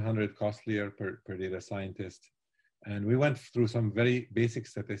 3,700 costlier per data scientist. And we went through some very basic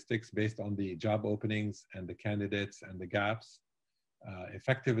statistics based on the job openings and the candidates and the gaps.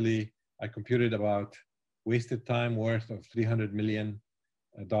 Effectively, I computed about wasted time worth of $300 million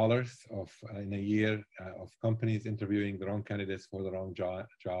in a year of companies interviewing the wrong candidates for the wrong job.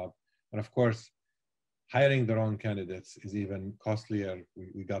 And of course, hiring the wrong candidates is even costlier.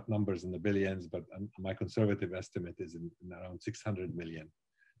 We got numbers in the billions, but my conservative estimate is in around 600 million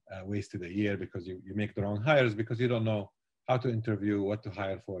wasted a year because you make the wrong hires because you don't know how to interview, what to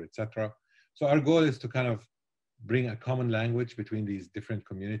hire for, etc. So our goal is to kind of bring a common language between these different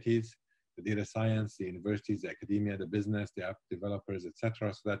communities, the data science, the universities, the academia, the business, the app developers,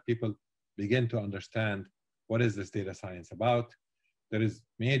 etc., so that people begin to understand what is this data science about. There is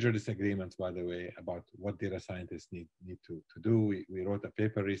major disagreements, by the way, about what data scientists need to do. We wrote a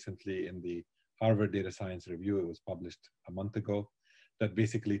paper recently in the Harvard Data Science Review. It was published a month ago that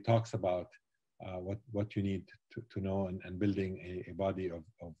basically talks about what you need to know and building a body of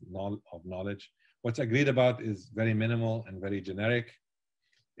knowledge. What's agreed about is very minimal and very generic.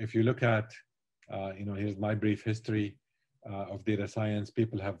 If you look at, here's my brief history of data science.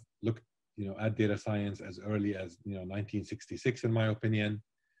 People have looked, at data science as early as 1966, in my opinion.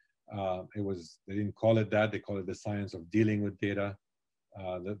 They didn't call it that. They call it the science of dealing with data.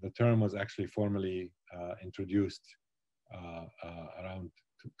 The term was actually formally introduced around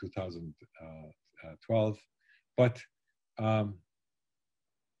 2012, but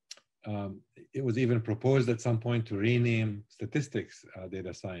it was even proposed at some point to rename statistics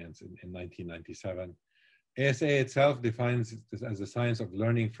data science in 1997. ASA itself defines this as the science of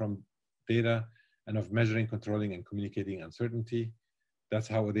learning from data and of measuring, controlling, and communicating uncertainty. That's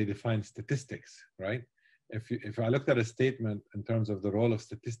how they define statistics, right? If I looked at a statement in terms of the role of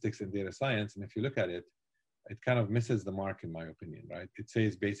statistics in data science, and if you look at it, it kind of misses the mark, in my opinion, right? It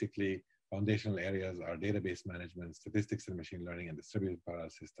says basically foundational areas are database management, statistics and machine learning, and distributed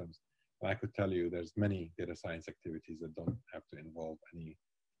parallel systems. And I could tell you there's many data science activities that don't have to involve any,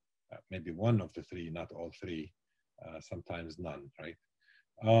 maybe one of the three, not all three, sometimes none, right?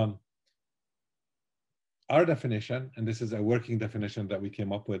 Our definition, and this is a working definition that we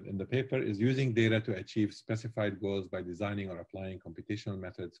came up with in the paper, is using data to achieve specified goals by designing or applying computational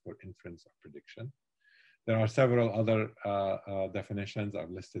methods for inference or prediction. There are several other definitions.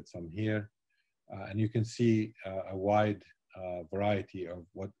 I've listed some here. And you can see a wide variety of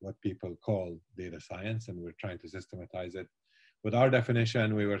what people call data science, and we're trying to systematize it. With our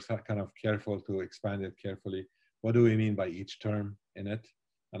definition, we were kind of careful to expand it carefully. What do we mean by each term in it?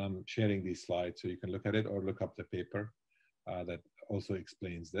 And I'm sharing these slides so you can look at it or look up the paper that also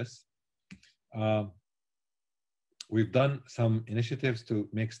explains this. We've done some initiatives to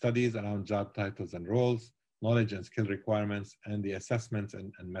make studies around job titles and roles, knowledge and skill requirements, and the assessments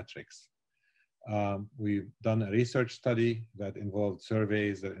and metrics. We've done a research study that involved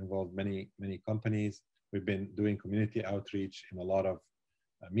surveys, that involved many companies. We've been doing community outreach in a lot of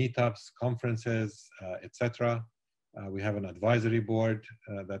meetups, conferences, etc. We have an advisory board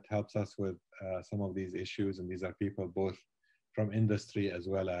that helps us with some of these issues, and these are people both from industry as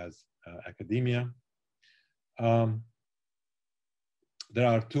well as academia. There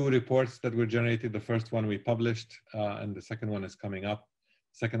are two reports that were generated. The first one we published, and the second one is coming up.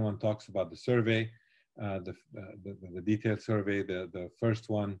 The second one talks about the survey, the detailed survey. The first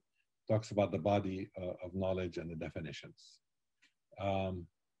one talks about the body of knowledge and the definitions.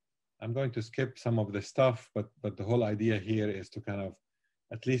 I'm going to skip some of the stuff, but the whole idea here is to kind of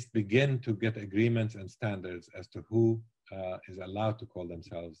at least begin to get agreements and standards as to who is allowed to call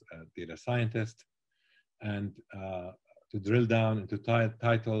themselves a data scientist, and to drill down into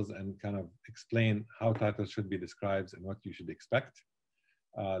titles and kind of explain how titles should be described and what you should expect.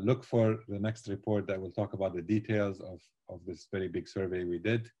 Look for the next report that will talk about the details of this very big survey we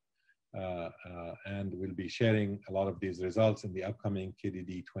did. And we'll be sharing a lot of these results in the upcoming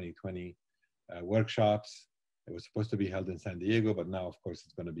KDD 2020 workshops. It was supposed to be held in San Diego, but now, of course,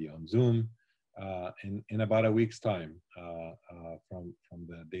 it's going to be on Zoom in about a week's time from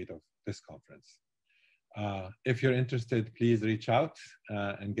the date of this conference. If you're interested, please reach out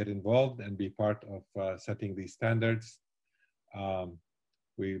and get involved and be part of setting these standards.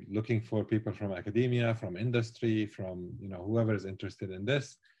 We're looking for people from academia, from industry, from whoever is interested in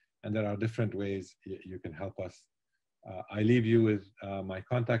this. And there are different ways you can help us. I leave you with my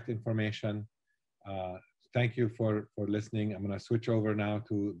contact information. Thank you for listening. I'm going to switch over now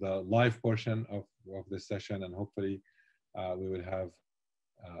to the live portion of this session, and hopefully we will have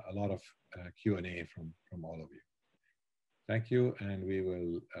a lot of Q&A from all of you. Thank you, and we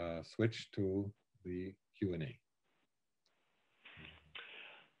will switch to the Q&A.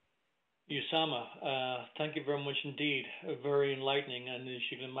 Usama, thank you very much indeed. Very enlightening. And as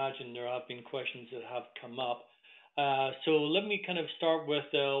you can imagine, there have been questions that have come up. So let me kind of start with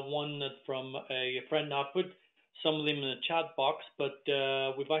one that from a friend now. I put some of them in the chat box, but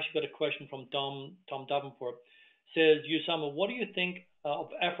we've actually got a question from Tom Davenport. Says, Usama, what do you think of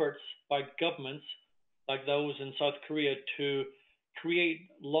efforts by governments like those in South Korea to create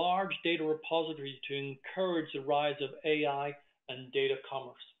large data repositories to encourage the rise of AI and data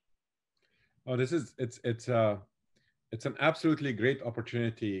commerce? Oh, it's an absolutely great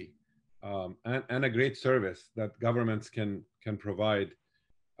opportunity, and a great service that governments can provide,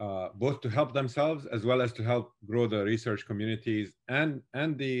 both to help themselves as well as to help grow the research communities and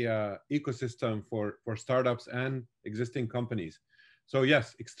the ecosystem for startups and existing companies. So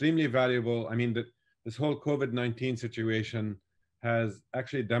yes, extremely valuable. I mean, this whole COVID-19 situation has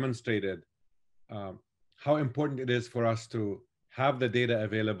actually demonstrated how important it is for us to have the data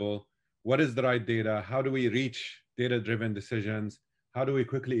available. What is the right data? How do we reach data-driven decisions? How do we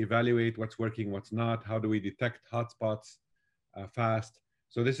quickly evaluate what's working, what's not? How do we detect hotspots fast?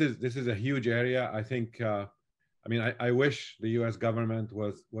 So this is a huge area. I think, I mean, I wish the U.S. government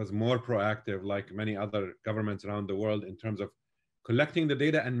was more proactive, like many other governments around the world, in terms of collecting the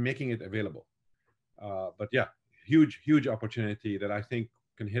data and making it available. But yeah, huge opportunity that I think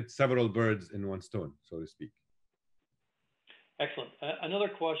can hit several birds in one stone, so to speak. Excellent. Another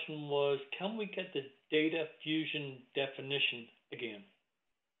question was, can we get the data fusion definition again?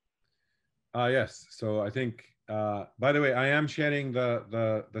 Yes. So I think, by the way, I am sharing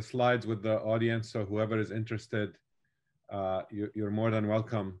the slides with the audience. So whoever is interested, you're more than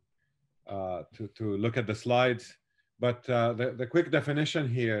welcome to look at the slides. But the quick definition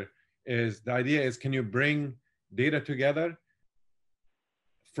here is, the idea is, can you bring data together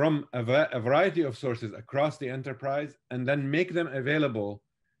from a variety of sources across the enterprise and then make them available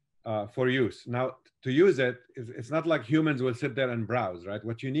for use? Now, to use it, it's not like humans will sit there and browse, right?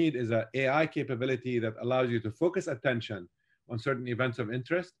 What you need is an AI capability that allows you to focus attention on certain events of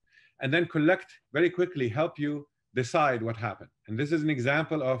interest and then collect very quickly, help you decide what happened. And this is an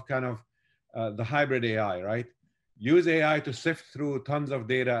example of kind of the hybrid AI, right? Use AI to sift through tons of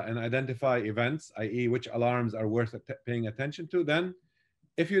data and identify events, i.e. which alarms are worth paying attention to. Then,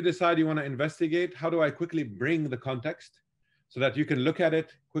 if you decide you want to investigate, how do I quickly bring the context so that you can look at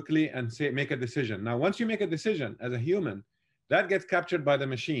it quickly and say, make a decision. Now, once you make a decision as a human, that gets captured by the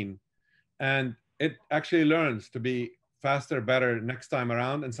machine, and it actually learns to be faster, better next time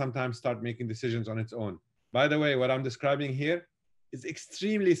around, and sometimes start making decisions on its own. By the way, what I'm describing here is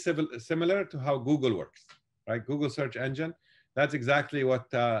extremely similar to how Google works, right? Google search engine, that's exactly what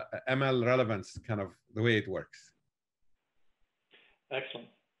ML relevance, kind of the way it works. Excellent.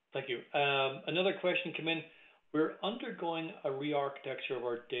 Thank you. Another question came in. We're undergoing a re-architecture of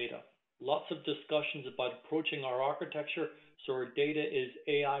our data. Lots of discussions about approaching our architecture so our data is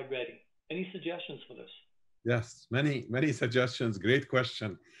AI ready. Any suggestions for this? Yes, many suggestions. Great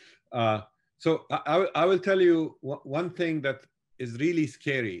question. So I will tell you one thing that is really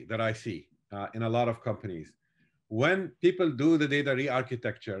scary that I see in a lot of companies. When people do the data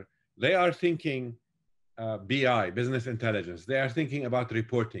re-architecture, they are thinking BI, business intelligence. They are thinking about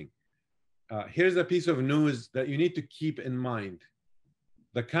reporting. Here's a piece of news that you need to keep in mind.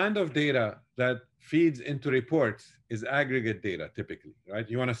 The kind of data that feeds into reports is aggregate data, typically, right?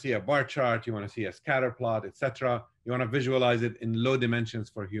 You want to see a bar chart, you want to see a scatter plot, etc. You want to visualize it in low dimensions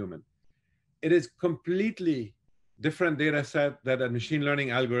for human. It is completely different data set that a machine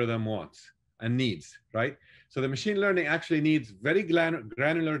learning algorithm wants and needs, right? So the machine learning actually needs very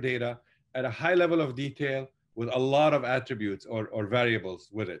granular data at a high level of detail with a lot of attributes or variables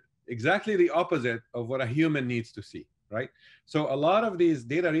with it. Exactly the opposite of what a human needs to see, right? So a lot of these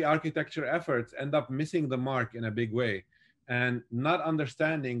data re-architecture efforts end up missing the mark in a big way and not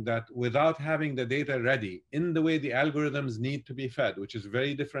understanding that without having the data ready in the way the algorithms need to be fed, which is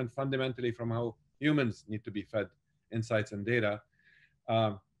very different fundamentally from how humans need to be fed insights and data.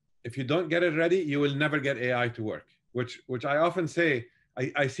 If you don't get it ready, you will never get AI to work, which I often say,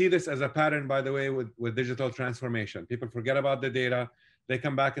 I see this as a pattern, by the way, with digital transformation. People forget about the data. They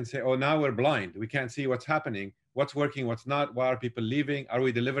come back and say, oh, now we're blind. We can't see what's happening, what's working, what's not. Why are people leaving? Are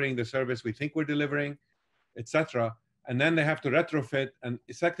we delivering the service we think we're delivering, etc.? And then they have to retrofit, and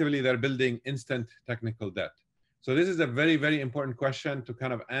effectively they're building instant technical debt. So this is a very, very important question to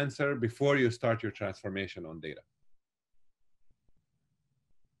kind of answer before you start your transformation on data.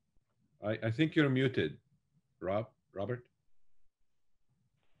 I think you're muted, Robert.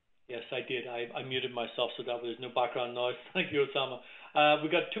 Yes, I did. I muted myself so that there's no background noise. Thank you, Osama.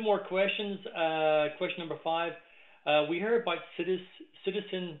 We've got two more questions. Question number 5. We hear about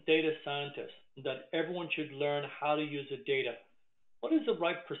citizen data scientists, that everyone should learn how to use the data. What is the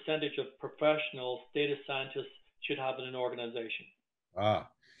right percentage of professionals data scientists should have in an organization? Ah,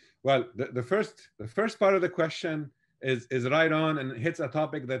 well, the first part of the question is right on and hits a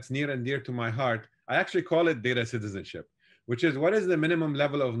topic that's near and dear to my heart. I actually call it data citizenship, which is what is the minimum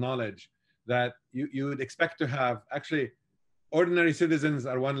level of knowledge that you would expect to have. Actually, ordinary citizens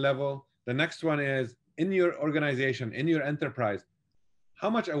are one level. The next one is in your organization, in your enterprise, how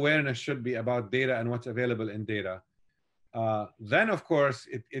much awareness should be about data and what's available in data. Then, of course,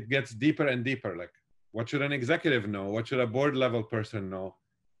 it gets deeper and deeper. Like, what should an executive know? What should a board level person know?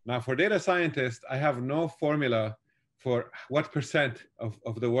 Now, for data scientists, I have no formula for what percent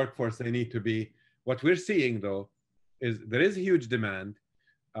of the workforce they need to be. What we're seeing, though, is there is huge demand,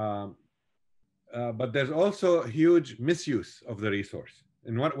 um, but there's also huge misuse of the resource.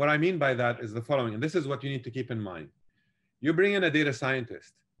 And what I mean by that is the following, and this is what you need to keep in mind. You bring in a data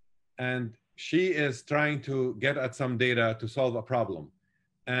scientist, and she is trying to get at some data to solve a problem.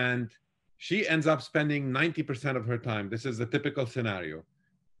 And she ends up spending 90% of her time. This is the typical scenario: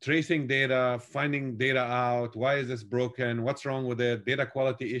 tracing data, finding data out. Why is this broken? What's wrong with it? Data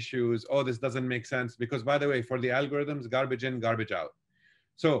quality issues. Oh, this doesn't make sense. Because, by the way, for the algorithms, garbage in, garbage out.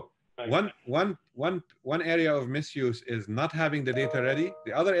 So Right. one area of misuse is not having the data ready.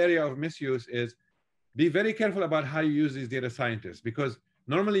 The other area of misuse is be very careful about how you use these data scientists, because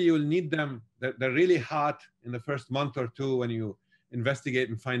normally you will need them. They're really hot in the first month or two when you investigate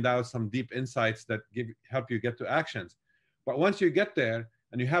and find out some deep insights that help you get to actions. But once you get there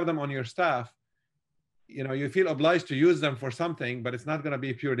and you have them on your staff, you feel obliged to use them for something, but it's not going to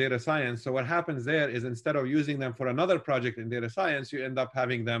be pure data science. So what happens there is, instead of using them for another project in data science, you end up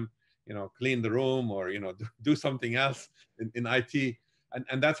having them, clean the room, or, do something else in IT.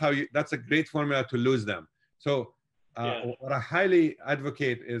 And that's a great formula to lose them. So Yeah. what I highly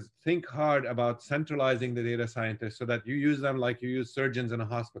advocate is think hard about centralizing the data scientists so that you use them like you use surgeons in a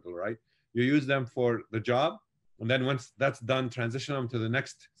hospital, right? You use them for the job. And then once that's done, transition them to the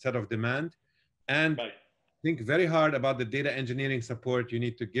next set of demand. And Right. think very hard about the data engineering support you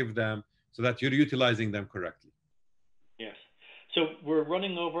need to give them so that you're utilizing them correctly. Yes. So we're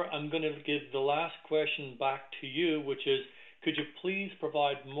running over. I'm going to give the last question back to you, which is, could you please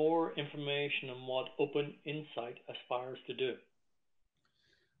provide more information on what Open Insight aspires to do?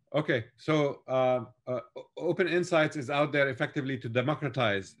 Okay, so Open Insights is out there effectively to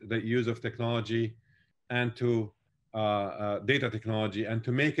democratize the use of technology and to data technology, and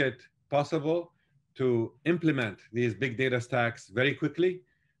to make it possible to implement these big data stacks very quickly,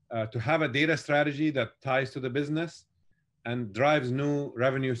 to have a data strategy that ties to the business and drives new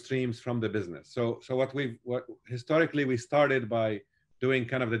revenue streams from the business. So what historically we started by doing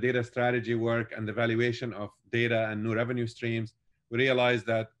kind of the data strategy work and the valuation of data and new revenue streams. We realized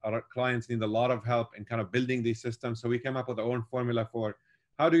that our clients need a lot of help in kind of building these systems. So we came up with our own formula for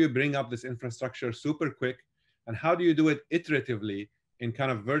how do you bring up this infrastructure super quick, and how do you do it iteratively in kind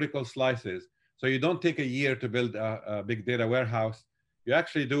of vertical slices. So you don't take a year to build a big data warehouse. You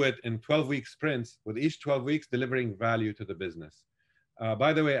actually do it in 12-week sprints, with each 12 weeks delivering value to the business.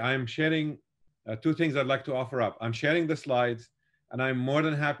 By the way, I'm sharing two things I'd like to offer up. I'm sharing the slides, and I'm more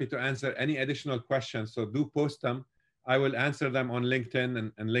than happy to answer any additional questions. So do post them. I will answer them on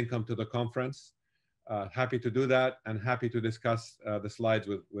LinkedIn and link them to the conference. Happy to do that, and happy to discuss the slides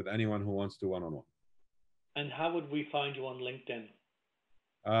with anyone who wants to one-on-one. And how would we find you on LinkedIn?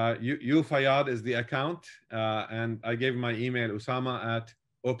 Fayyad is the account, and I gave my email, Usama at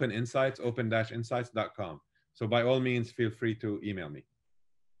open-insights.com. So by all means, feel free to email me.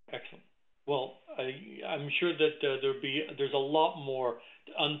 Excellent. Well, I'm sure that there's a lot more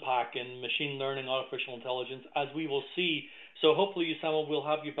to unpack in machine learning, artificial intelligence, as we will see. So hopefully, Usama, we'll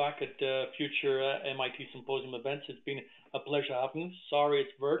have you back at future MIT Symposium events. It's been a pleasure having you. Sorry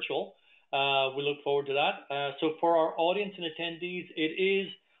it's virtual. We look forward to that. So for our audience and attendees, it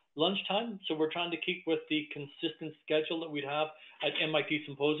is lunchtime. So we're trying to keep with the consistent schedule that we'd have at MIT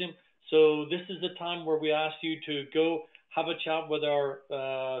Symposium. So this is the time where we ask you to go have a chat with our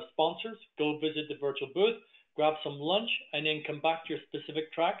sponsors, go visit the virtual booth, grab some lunch, and then come back to your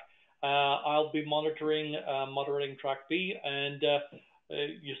specific track. I'll be moderating track B. And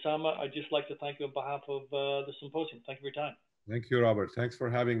Usama, I'd just like to thank you on behalf of the symposium. Thank you for your time. Thank you, Robert. Thanks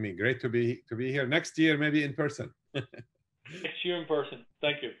for having me. Great to be here. Next year, maybe in person. Next year in person.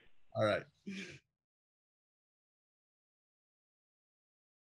 Thank you. All right.